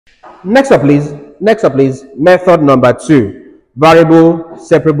Next up, please. Next up, please. Method number 2, variable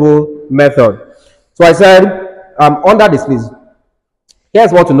separable method. So I said, under this, please.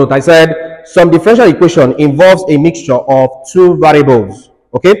 Here's what to note. I said some differential equation involves a mixture of two variables.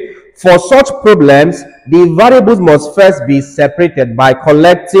 Okay. For such problems, the variables must first be separated by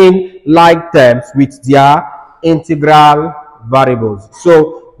collecting like terms with their integral variables.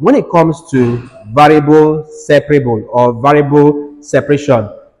 So when it comes to variable separable or variable separation,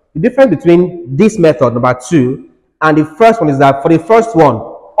 the difference between this method number 2 and the first one is that for the first one,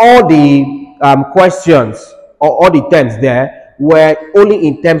 all the questions or all the terms there were only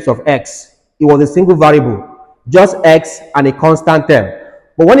in terms of x. It was a single variable, just x and a constant term.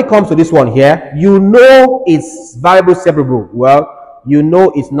 But when it comes to this one here, you know it's variable separable. Well, you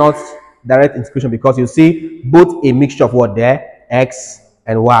know it's not direct integration because you see both a mixture of what there, x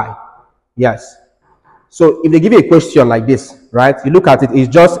and y. Yes. So if they give you a question like this, right, you look at it, it's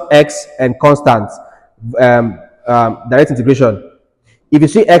just x and constant direct integration. If you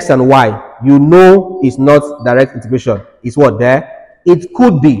see x and y, you know it's not direct integration. It's what there? It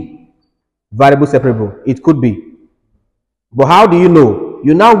could be variable separable. It could be. But how do you know?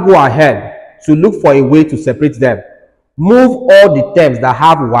 You now go ahead to look for a way to separate them. Move all the terms that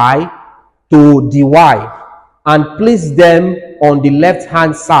have y to dy and place them on the left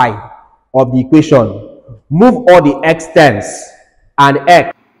hand side of the equation. Move all the x terms and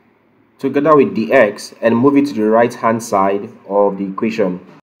x together with the x and move it to the right hand side of the equation.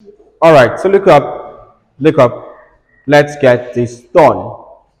 All right, so look up. Let's get this done.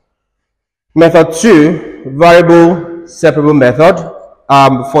 Method 2, variable separable method.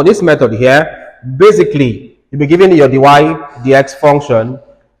 For this method here, basically you'll be given your dy dx function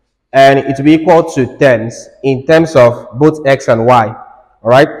and it will be equal to terms in terms of both x and y. All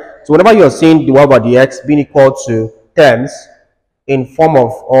right, so whenever you're seeing dy by dx being equal to terms in form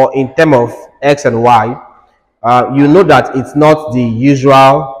of or in term of x and y, you know that it's not the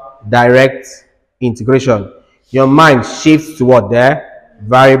usual direct integration. Your mind shifts to what there?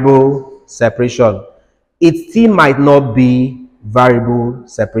 Variable separation. It still might not be variable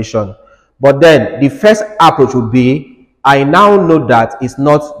separation, but then the first approach would be, I now know that it's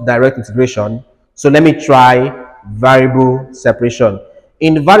not direct integration, so let me try variable separation.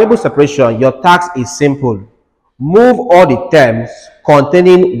 In variable separation, your task is simple. Move all the terms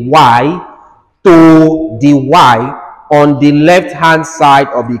containing y to dy on the left hand side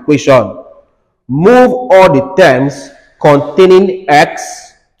of the equation. Move all the terms containing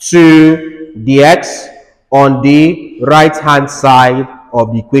x to dx on the right hand side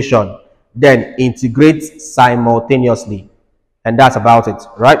of the equation, then integrate simultaneously, and that's about it,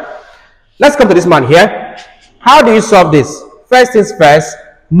 right? Let's come to this man here. How do you solve this? First things first,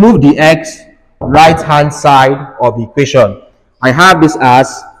 move the x right hand side of the equation. I have this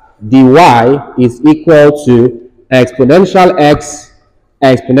as dy is equal to exponential x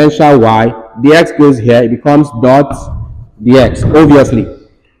exponential y. The x goes here, it becomes dot dx, obviously.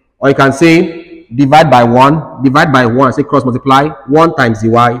 Or you can say divide by 1, I say cross multiply, 1 times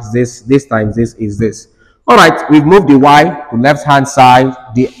dy is this times this is this. All right, we've moved the y to left hand side,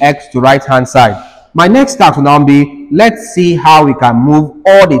 the x to right hand side. My next step will now be, let's see how we can move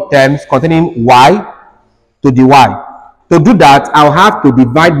all the terms containing y to dy. To do that, I'll have to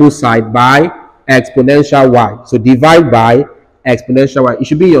divide both sides by exponential y. So divide by exponential y. It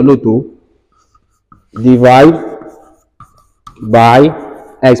should be your note too. Divide by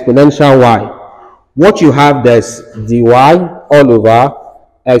exponential y. What you have there is dy all over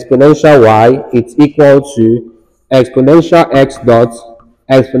exponential y. It's equal to exponential x dot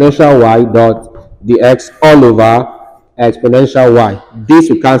exponential y dot dx all over exponential y. This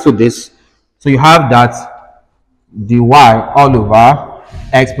will cancel this. So you have that dy all over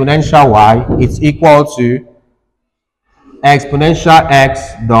exponential y. It's equal to exponential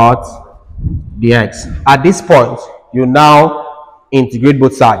x dot dx. At this point, you now integrate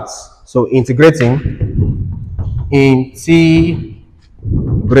both sides. So integrating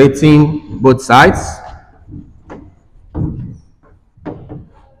both sides.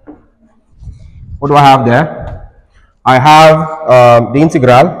 What do I have there? I have the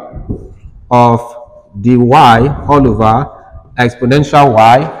integral of dy all over exponential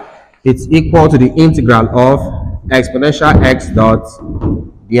y. It's equal to the integral of exponential x dot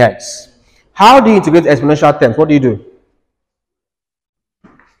dx. How do you integrate exponential terms? What do you do?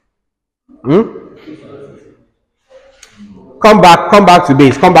 Come back to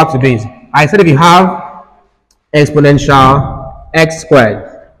base. I said if you have exponential x squared,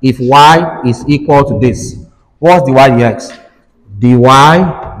 if y is equal to this, what's dy dx? Dy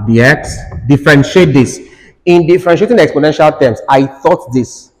dx, differentiate this. In differentiating exponential terms, I thought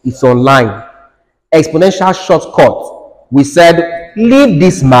this. It's online. Exponential shortcut. We said, leave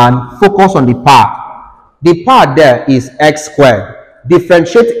this man, focus on the power. The power there is x squared.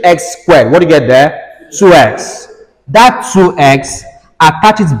 Differentiate x squared. What do you get there? 2x. That 2x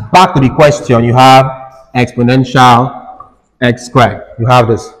attaches back to the question. You have exponential x squared. You have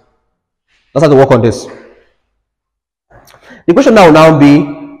this. Let's have to work on this. The question now will now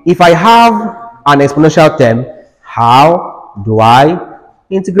be, if I have an exponential term, how do I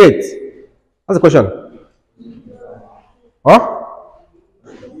integrate? That's the question. Huh?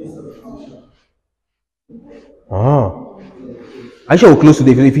 Oh. Are you sure we'll close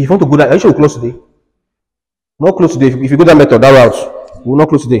today? If you want to go that, are you sure we'll close today? Not close today. If you go that method, that route, we'll not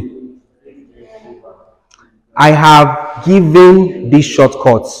close today. I have given these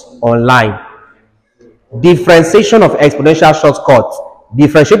shortcuts online. Differentiation of exponential shortcut.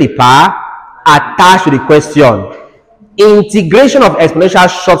 Differentiate the power attached to the question. Integration of exponential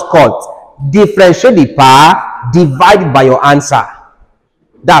shortcut. Differentiate the power divided by your answer.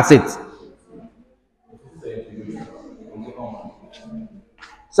 That's it.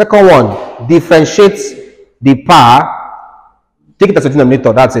 Second one, differentiate the power, take it as a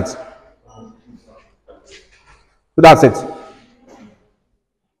denominator. That's it. So that's it.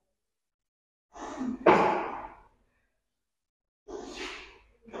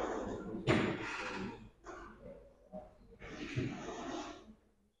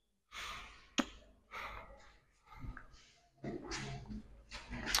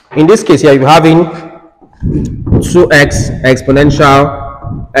 In this case here, you're having 2x exponential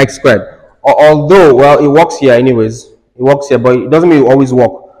x squared. Although, well, it works here anyways. It works here, but it doesn't mean it will always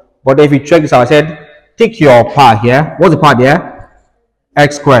work. But if you check this out, I said, take your power here. What's the power there?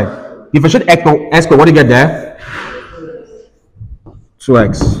 X squared. Differentiate x squared, what do you get there?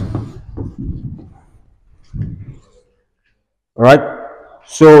 2x. Alright?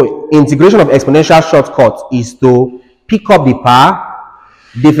 So, integration of exponential shortcut is to pick up the power,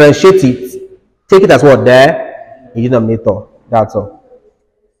 differentiate it, take it as what there, a denominator. That's all.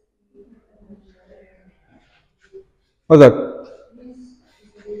 What's that?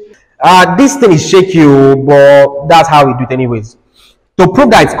 This thing is shaky, but that's how we do it anyways. To prove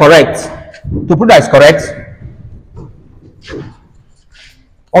that it's correct,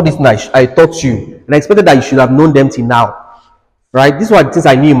 all this night I taught you, and I expected that you should have known them till now. Right? This was the things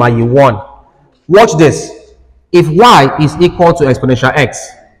I knew in my year 1. Watch this. If y is equal to exponential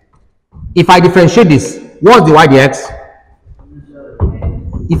x, if I differentiate this, what's the y dx?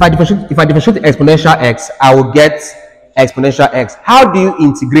 If I differentiate exponential x, I will get exponential x. How do you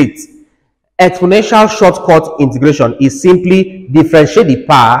integrate? Exponential shortcut integration is simply differentiate the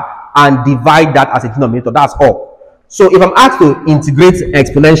power and divide that as a denominator. That's all. So if I'm asked to integrate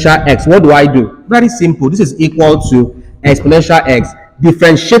exponential x, what do I do? Very simple. This is equal to exponential x.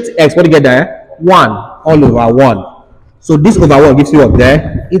 Differentiate x. What do you get there? 1 all over 1. So this over 1 gives you what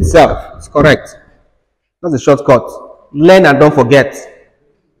there? Itself. It's correct. That's a shortcut. Learn and don't forget.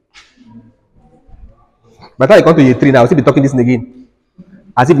 By the time you come to year 3 now, I'll still be talking this thing again.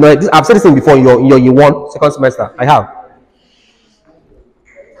 As if no, I've said this thing before in your year 1, second semester. I have.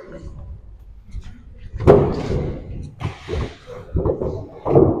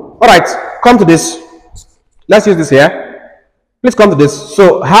 Alright, come to this. Let's use this here. Please come to this.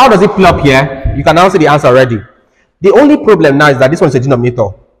 So how does it play up here? You can now see the answer already. The only problem now is that this one is a denominator.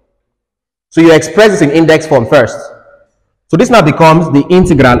 So you express this in index form first. So this now becomes the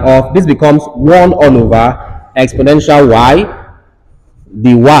integral of, this becomes 1 all over exponential y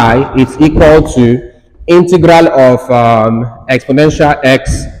dy is equal to integral of exponential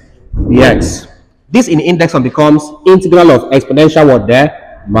x dx. This in index form becomes integral of exponential what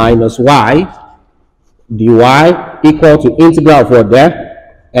there minus y dy equal to integral of what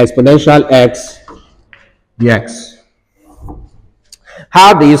there exponential x dx.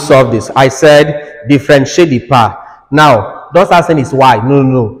 How do you solve this? I said differentiate the power. Now, don't start saying it's y.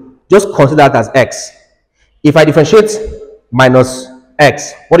 No. Just consider that as x. If I differentiate minus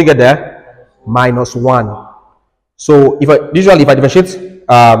x, what do you get there? Minus 1. So if I differentiate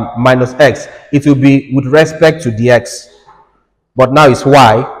minus x, it will be with respect to dx. But now it's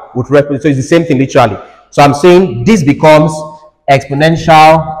y with respect, so it's the same thing literally. So I'm saying this becomes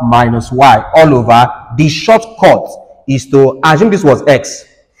exponential minus y all over. The shortcut is to assume this was x.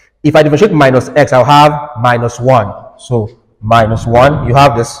 If I differentiate minus x, I'll have minus 1. So minus 1, you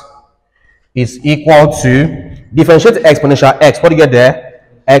have this, is equal to differentiate exponential x. What do you get there?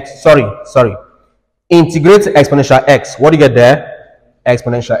 X, sorry. Integrate exponential x. What do you get there?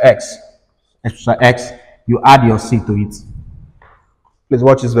 Exponential x. Exponential x. You add your c to it. Please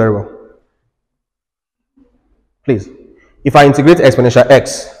watch this very well. Please. if I integrate exponential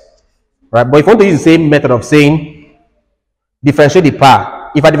x, right? But if you want to use the same method of saying differentiate the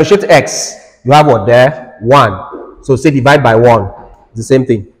power, if I differentiate x, you have what there? 1. So say divide by 1. It's the same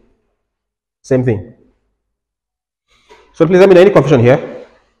thing. Same thing. So please let me know any confusion here.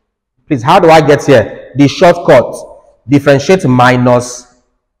 Please, how do I get here? The shortcut, differentiate minus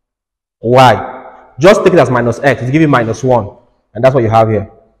y. Just take it as minus x. It's give you minus 1. And that's what you have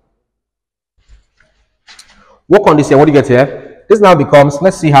here. Work on this here. What do you get here? This now becomes,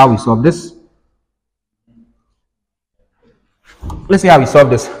 let's see how we solve this. Let's see how we solve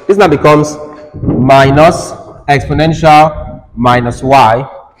this. This now becomes minus exponential minus y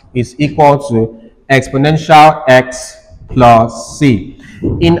is equal to exponential x plus c.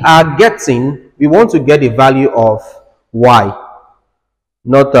 In our getting, we want to get the value of y,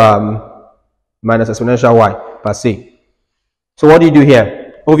 not minus exponential y per se. So what do you do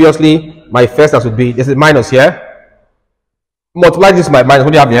here? Obviously, my first answer would be, this is minus here. Multiply this by minus.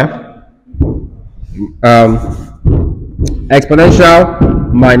 What do you have here?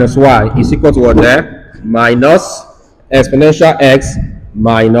 Exponential minus y is equal to what there? Minus exponential x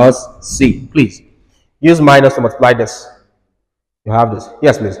minus c. Please use minus to multiply this. You have this.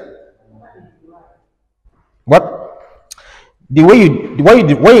 Yes, please. What? When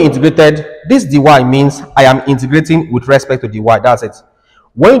you integrated this dy means I am integrating with respect to dy. That's it.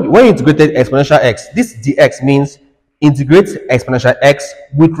 When you integrated exponential x, this dx means integrate exponential x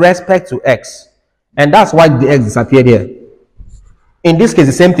with respect to x, and that's why the x disappeared here. In this case,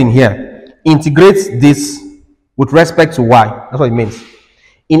 the same thing here. Integrate this with respect to y. That's what it means.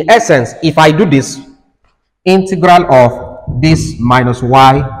 In essence, if I do this integral of this minus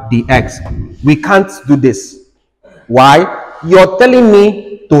y dx, we can't do this. Why? You're telling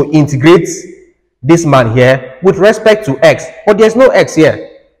me to integrate this man here with respect to x, but there's no x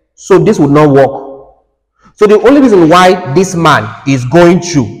here, so this would not work. So the only reason why this man is going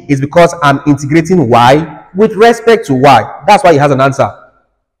through is because I'm integrating y with respect to y. That's why it has an answer.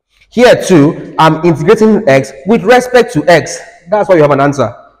 Here too, I'm integrating x with respect to x. That's why you have an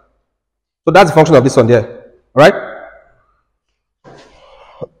answer. So that's the function of this one there. All right?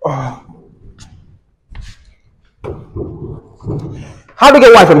 How do we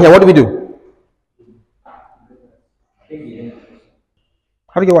get y from here? What do we do?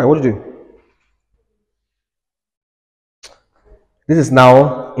 How do we get y? What do you do? This is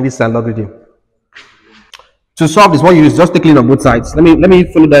now in this logarithm. To solve this, what you use, just take ln on both sides. Let me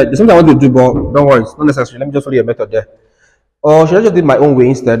follow that. There's something I want to do, but don't worry, it's not necessary. Let me just follow your method there. Or should I just do it my own way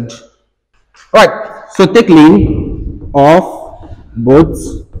instead? Alright, so take ln of both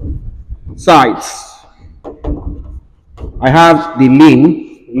sides. I have the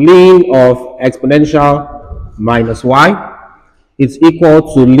ln of exponential minus y. It's equal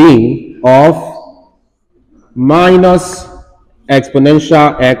to ln of minus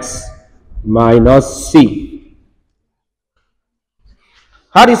exponential x minus c.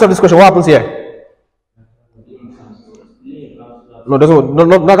 How do you solve this question? What happens here? No, that's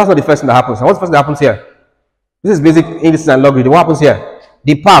not the first thing that happens. What's the first thing that happens here? This is basic indices and logarithm. What happens here?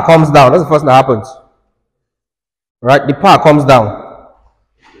 The power comes down. That's the first thing that happens. Right? The power comes down.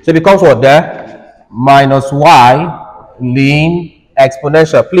 So it becomes what there? Minus y ln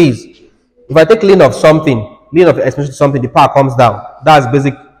exponential. Please, if I take ln of something, ln of exponential to something, the power comes down. That's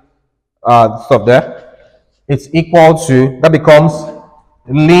basic stuff there. It's equal to, that becomes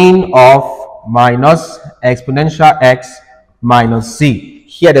ln of minus exponential x minus c.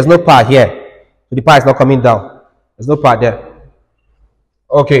 Here, there's no power here. So the power is not coming down. There's no power there.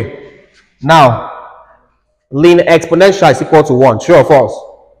 Okay. Now, ln exponential is equal to 1. True or false?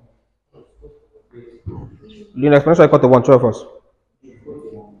 Ln exponential is equal to 1. True or false?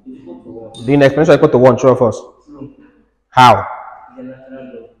 Ln exponential is equal to 1. True or false? How?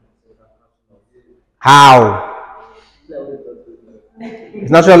 How? It's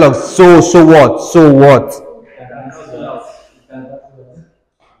natural log. So what? So what?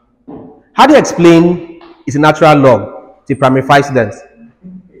 How do you explain it's a natural log to primary 5 students?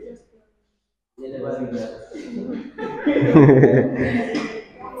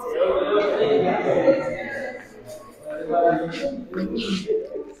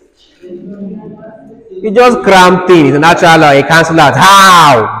 You just cram things. It's a natural log. You cancel out.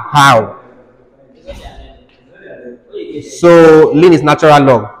 How? How? So ln is natural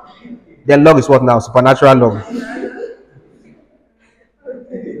log. Then log is what now? Supernatural log.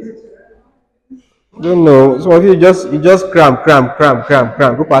 Don't know. So if you just cram.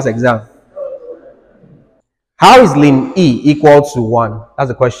 Go pass exam. How is ln e equal to 1? That's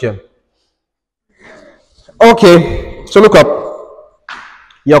the question. Okay. So look up.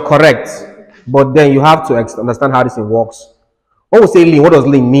 You're correct. but then you have to understand how this thing works. When we say ln, what does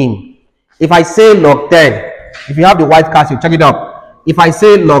ln mean? If I say log 10, if you have the white castle, check it up. If I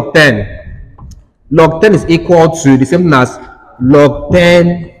say log 10 is equal to the same thing as log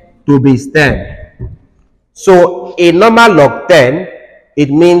 10 to base 10. So a normal log 10, it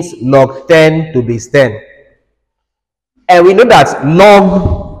means log 10 to base 10. And we know that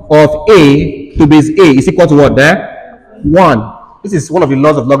log of a to base a is equal to what there? 1. This is one of the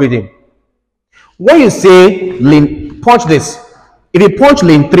laws of logarithm. When you say punch this, if you punch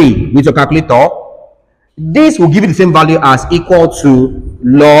ln 3 with your calculator, this will give you the same value as equal to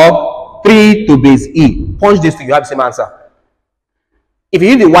log 3 to base e. Punch this thing, you have the same answer. If you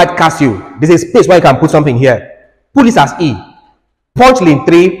use the white castle, there's a space where you can put something here. Put this as e. Punch ln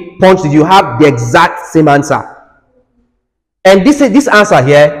 3, punch this, you have the exact same answer. And this answer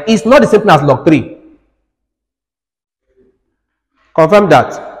here is not the same thing as log 3. Confirm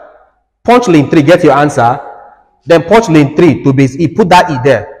that. Punch ln 3, get your answer. Then punch ln 3 to base e. Put that e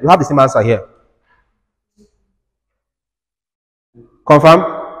there. You have the same answer here. Confirm?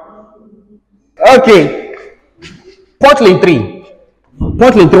 Okay. Punch ln 3.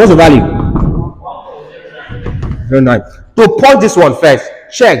 Punch ln 3, what's the value? 09. To punch this one first,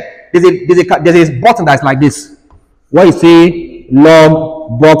 check. There's a button that's like this. Where you see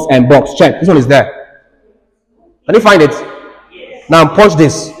log, box, and box. Check. This one is there. Can you find it? Now punch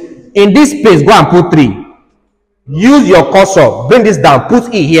this. In this space, go and put 3. Use your cursor. Bring this down.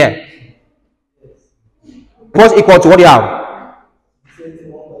 Put E here. Punch equal to what do you have?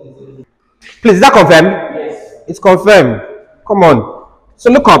 Please, is that confirmed? Yes. It's confirmed. Come on. So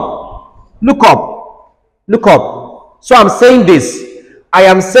look up. Look up. Look up. So I'm saying this. I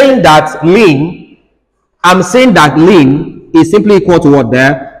am saying that ln is simply equal to what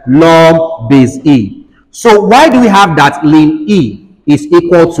there? Log base e. So why do we have that ln e is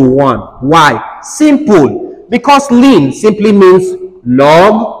equal to 1? Why? Simple. Because ln simply means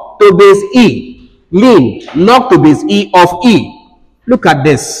log to base e. Ln, log to base e of e. Look at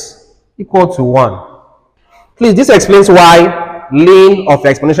this. Equal to 1. Please, this explains why ln of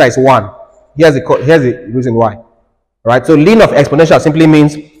exponential is 1. Here's the reason why. Right? So ln of exponential simply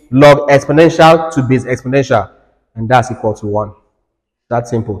means log exponential to base exponential, and that's equal to 1. That's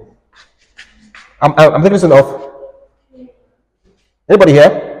simple. I'm taking this one off. Anybody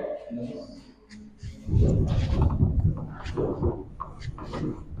here?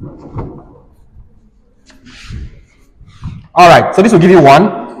 All right, so this will give you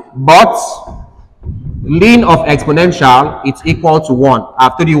 1, but ln of exponential is equal to 1.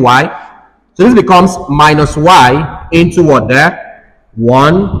 I've told you why. So this becomes minus y into what there?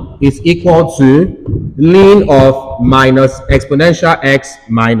 1 is equal to ln of minus exponential x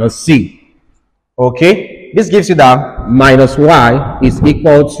minus c. Okay, this gives you that minus y is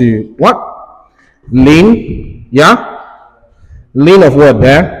equal to what? Ln, yeah? Ln of what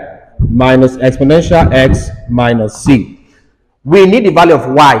there? Minus exponential x minus c. We need the value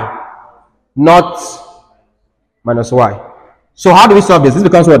of y, not minus y. So how do we solve this? This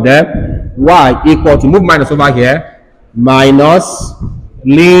becomes what there? Y equal to, move minus over here, minus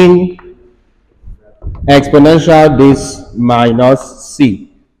ln exponential this minus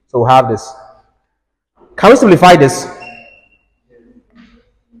c. So we have this. Can we simplify this?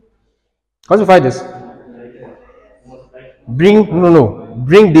 Can we simplify this?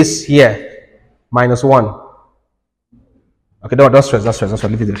 Bring this here, minus 1. Okay, don't stress,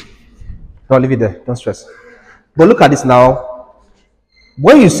 leave it there. Don't leave it there, don't stress. But look at this now.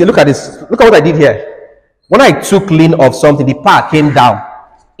 When you see, look at this, look at what I did here. When I took ln of something, the power came down.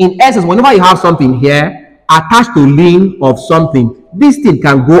 In essence, whenever you have something here attached to ln of something, this thing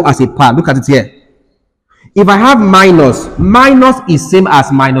can go as a power. Look at it here. If I have minus is same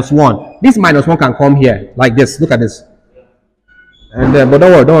as minus 1. This minus 1 can come here like this. Look at this. And then, but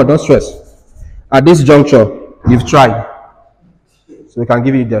don't worry, don't stress. At this juncture, you've tried. So we can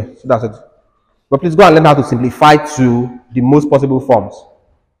give you there. So that's it. But please go and learn how to simplify to the most possible forms.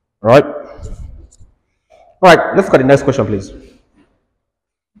 All right? All right, let's look at the next question, please.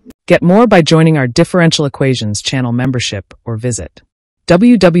 Get more by joining our Differential Equations channel membership or visit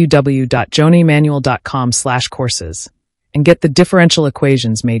www.joniemanual.com/courses and get the Differential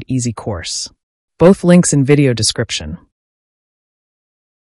Equations Made Easy course. Both links in video description.